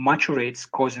inclusion maturates,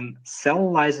 causing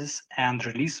cell lysis and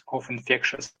release of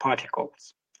infectious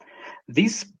particles.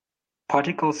 These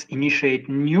particles initiate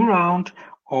new round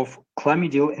of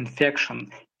chlamydial infection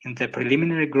in the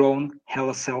preliminary grown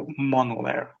HeLa cell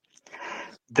monolayer.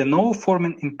 The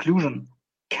novel-forming inclusion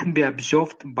can be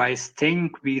observed by staining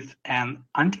with an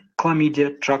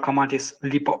anti-chlamydia trachomatis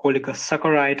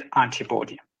lipo-oligosaccharide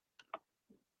antibody.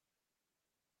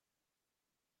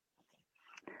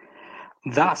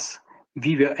 Thus,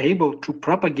 we were able to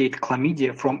propagate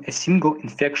chlamydia from a single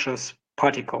infectious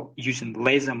particle using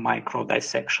laser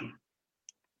microdissection.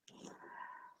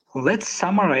 Let's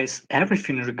summarize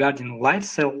everything regarding live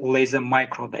cell laser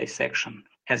microdissection.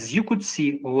 As you could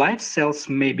see, live cells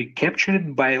may be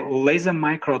captured by laser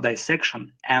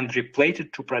microdissection and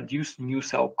replated to produce new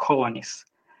cell colonies.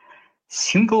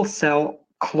 Single cell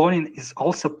cloning is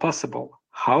also possible.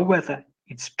 However,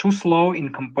 it's too slow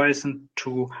in comparison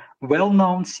to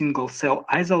well-known single cell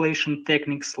isolation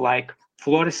techniques like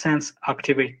fluorescence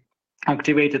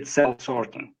activated cell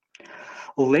sorting.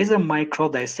 Laser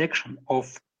microdissection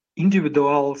of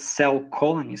individual cell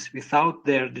colonies without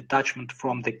their detachment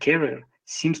from the carrier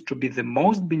seems to be the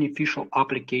most beneficial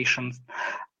application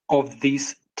of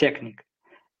this technique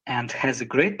and has a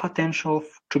great potential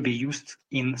to be used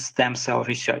in stem cell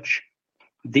research.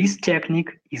 This technique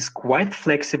is quite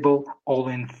flexible,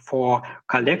 allowing for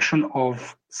collection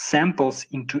of samples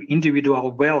into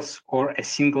individual wells or a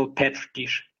single petri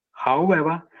dish.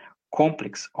 However,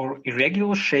 complex or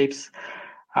irregular shapes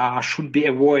should be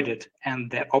avoided, and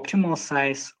the optimal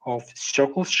size of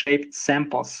circle-shaped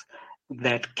samples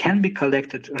that can be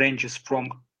collected ranges from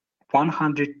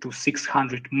 100 to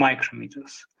 600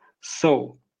 micrometers.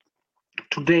 So,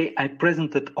 today I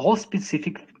presented all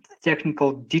specific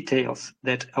technical details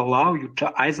that allow you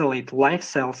to isolate live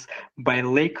cells by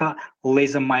Leica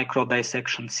laser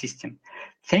microdissection system.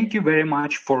 Thank you very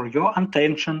much for your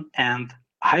attention, and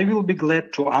I will be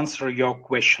glad to answer your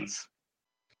questions.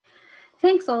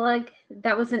 Thanks, Oleg.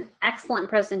 That was an excellent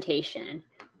presentation.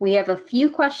 We have a few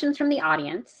questions from the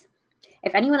audience.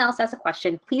 If anyone else has a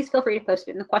question, please feel free to post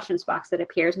it in the questions box that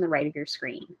appears on the right of your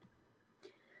screen.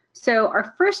 So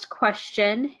our first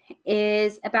question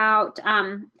is about,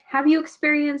 have you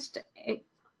experienced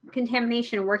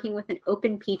contamination working with an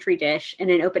open petri dish and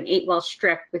an open 8-well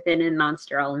strip within a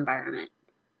non-sterile environment?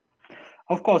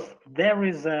 Of course, there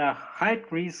is a high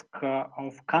risk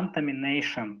of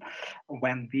contamination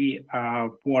when we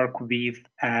work with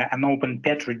an open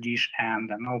petri dish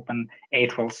and an open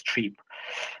 8-well strip.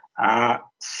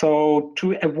 So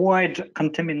to avoid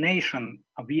contamination,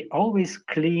 we always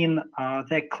clean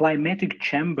the climatic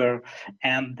chamber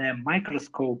and the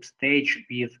microscope stage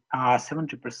with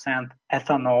 70%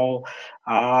 ethanol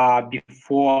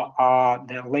before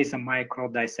the laser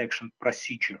microdissection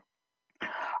procedure.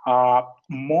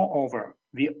 Moreover,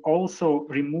 we also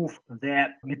remove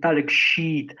the metallic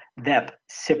sheet that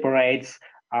separates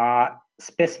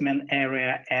specimen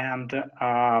area and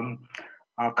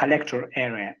collector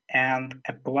area and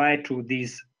apply to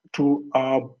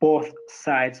both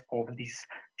sides of this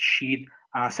sheet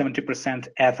 70%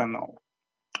 ethanol.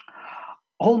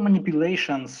 All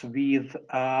manipulations with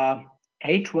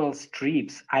 8-well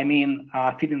strips, I mean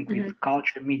feeding with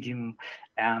culture medium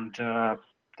and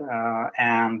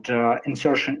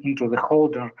insertion into the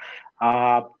holder,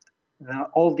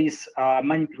 all these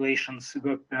manipulations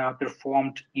were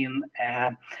performed in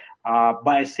a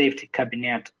biosafety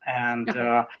cabinet, and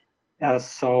Okay.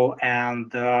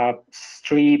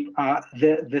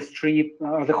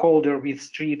 the holder with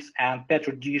strips and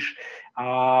petri dish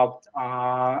are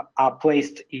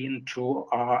placed into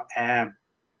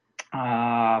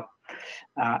uh,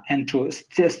 into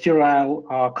sterile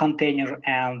container,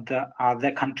 and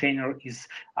the container is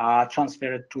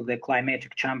transferred to the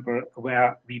climatic chamber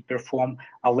where we perform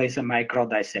a laser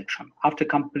microdissection. After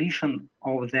completion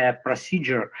of the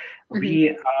procedure,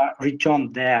 we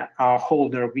return the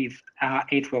holder with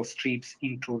 8-well strips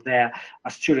into the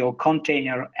sterile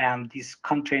container, and this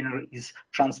container is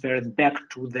transferred back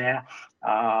to the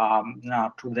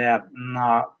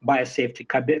biosafety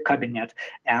cabinet,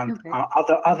 and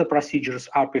other procedures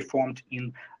are performed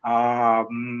in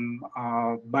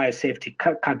biosafety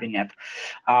cabinet.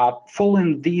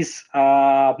 Following these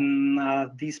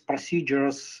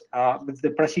procedures,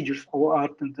 the procedures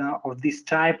of this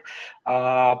type,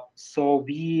 so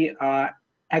we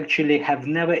actually have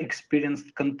never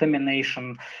experienced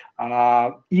contamination,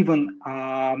 even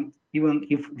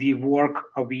if we work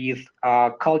with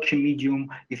culture medium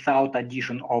without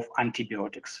addition of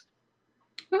antibiotics.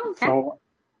 Okay. So,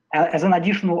 as an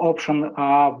additional option,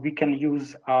 we can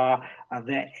use the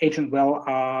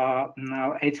 18-well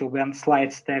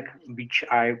slide stack, which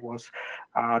I was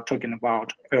talking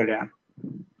about earlier.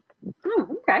 Oh,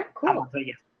 okay, cool.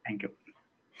 Yes, thank you.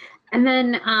 And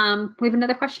then we have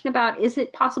another question about, is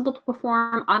it possible to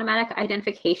perform automatic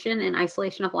identification and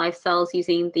isolation of live cells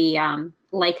using the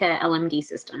Leica LMD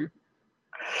system?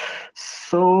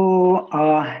 So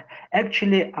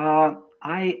actually,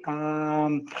 I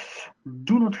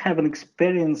do not have an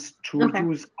experience to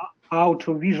use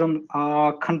auto vision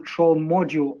control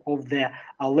module of the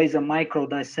laser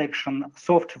microdissection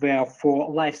software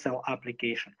for live cell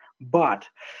application. But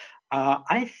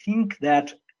I think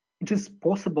that it is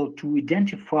possible to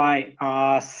identify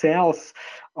cells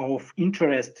of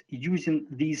interest using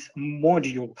this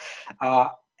module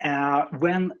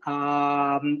when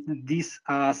these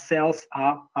cells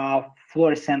are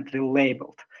fluorescently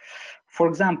labeled. For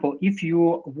example, if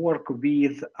you work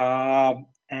with a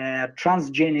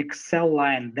transgenic cell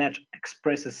line that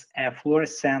expresses a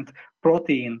fluorescent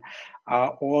protein,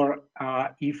 or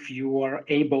if you are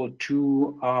able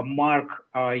to mark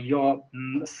your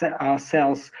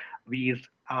cells with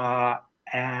a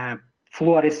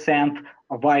fluorescent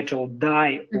vital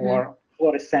dye or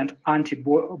fluorescent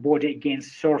antibody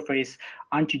against surface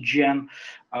antigen,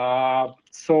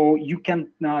 so you can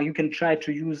try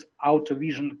to use auto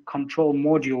vision control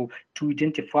module to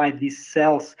identify these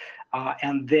cells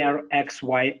and their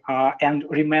XY and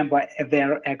remember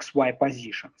their XY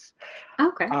positions.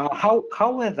 Okay.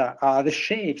 However, the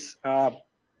shapes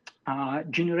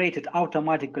generated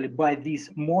automatically by this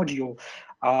module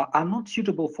are not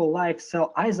suitable for live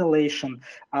cell isolation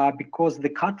because the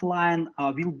cut line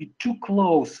will be too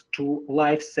close to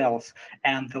live cells,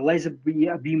 and the laser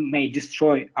beam may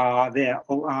destroy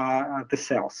the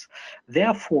cells.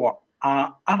 Therefore,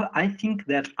 I think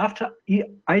that after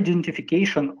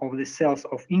identification of the cells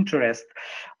of interest,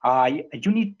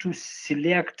 you need to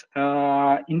select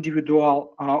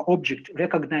individual object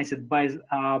recognized by the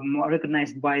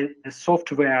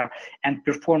software and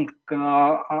performed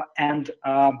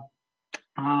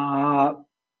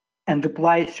and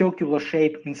apply circular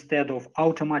shape instead of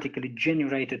automatically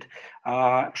generated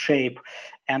shape,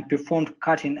 and performed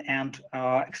cutting and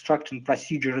extracting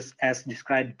procedures as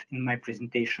described in my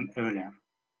presentation earlier.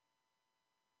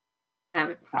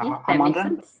 That Amanda? makes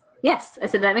sense. Yes, I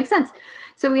said that makes sense.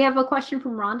 So we have a question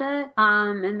from Rhonda,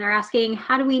 and they're asking,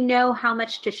 how do we know how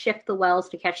much to shift the wells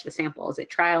to catch the sample? Is it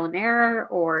trial and error,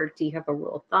 or do you have a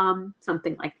rule of thumb,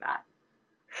 something like that?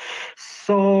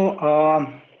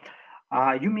 So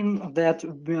you mean that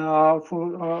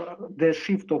for the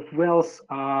shift of wells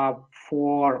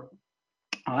for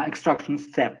extraction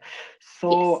step?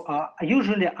 So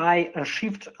usually I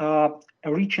shift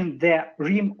reaching the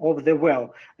rim of the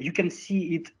well. You can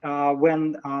see it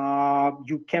when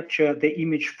you capture the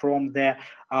image from the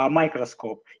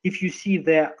microscope. If you see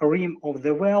the rim of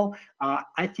the well,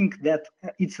 I think that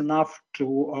it's enough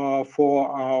to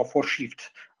for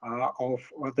shift of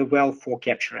the well for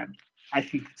capturing. I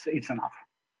think it's enough.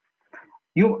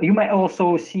 You may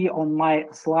also see on my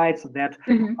slides that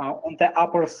on the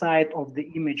upper side of the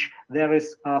image there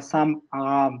is some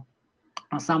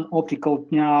optical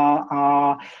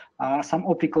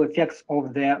effects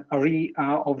of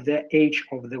the age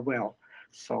of the well.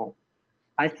 So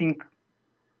I think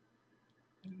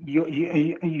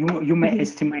you may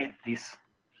estimate this.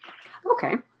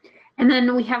 Okay, and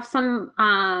then we have some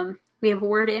we have a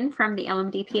word in from the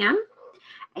LMDPM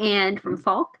and from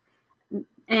Falk.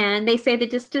 And they say the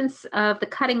distance of the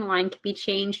cutting line can be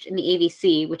changed in the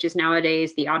ADC, which is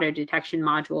nowadays the Auto Detection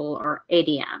Module, or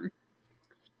ADM,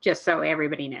 just so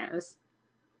everybody knows.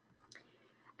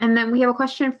 And then we have a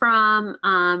question from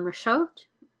Rashod.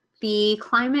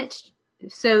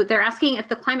 So they're asking if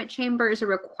the climate chamber is a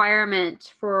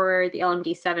requirement for the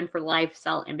LMD7 for live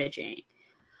cell imaging.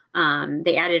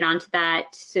 They added on to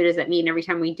that. So does that mean every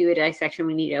time we do a dissection,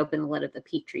 we need to open the lid of the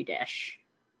Petri dish?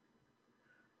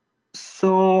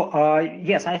 So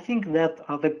yes, I think that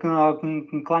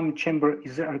the climate chamber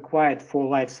is required for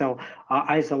live cell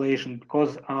isolation,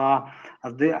 because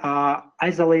the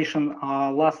isolation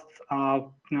lasts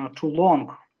too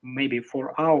long, maybe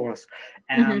for hours,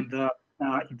 and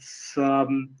it's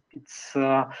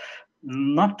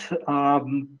not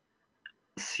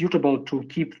suitable to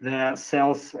keep the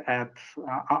cells at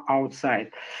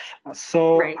outside.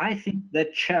 So right. I think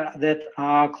that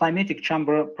climatic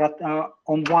chamber,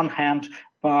 on one hand,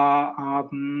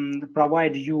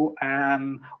 provide you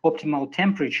an optimal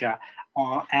temperature,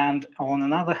 and on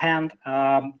another hand,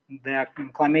 the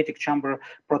climatic chamber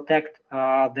protect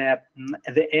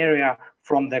the area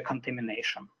from the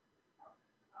contamination.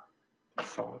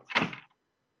 So,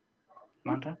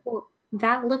 Manta? Well,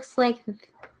 that looks like,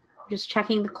 just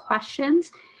checking the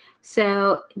questions.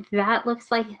 So that looks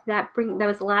like that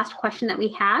was the last question that we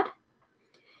had.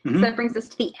 So that brings us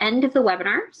to the end of the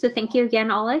webinar. So thank you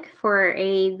again, Oleg, for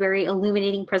a very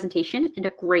illuminating presentation and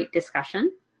a great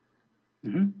discussion.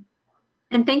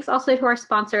 And thanks also to our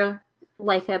sponsor,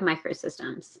 Leica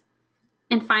Microsystems.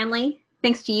 And finally,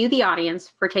 thanks to you, the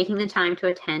audience, for taking the time to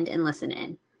attend and listen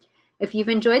in. If you've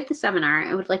enjoyed the seminar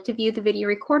and would like to view the video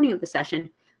recording of the session,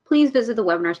 please visit the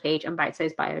webinars page on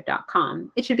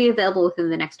bitesizebio.com. It should be available within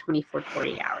the next 24 to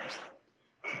 48 hours.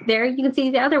 There you can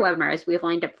see the other webinars we have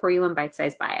lined up for you on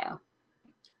Bitesize Bio.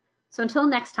 So until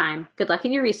next time, good luck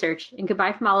in your research, and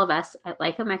goodbye from all of us at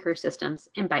Leica Microsystems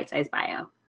and Bitesize Bio.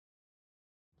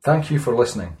 Thank you for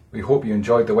listening. We hope you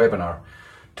enjoyed the webinar.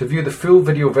 To view the full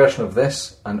video version of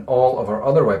this and all of our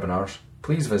other webinars,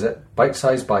 please visit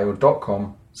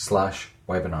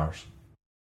bitesizebio.com/webinars.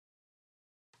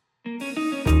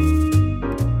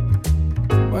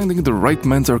 Finding the right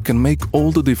mentor can make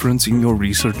all the difference in your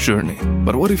research journey.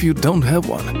 But what if you don't have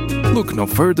one? Look no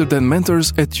further than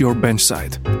Mentors at Your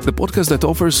Benchside, the podcast that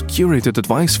offers curated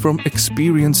advice from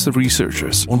experienced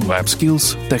researchers on lab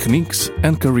skills, techniques,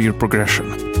 and career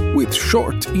progression. With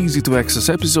short, easy-to-access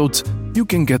episodes, you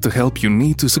can get the help you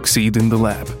need to succeed in the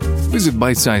lab. Visit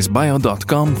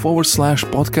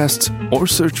bitesizebio.com/podcasts or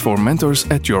search for Mentors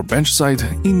at Your Benchside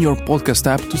in your podcast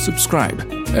app to subscribe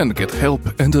and get help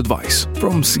and advice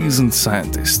from seasoned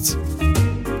scientists.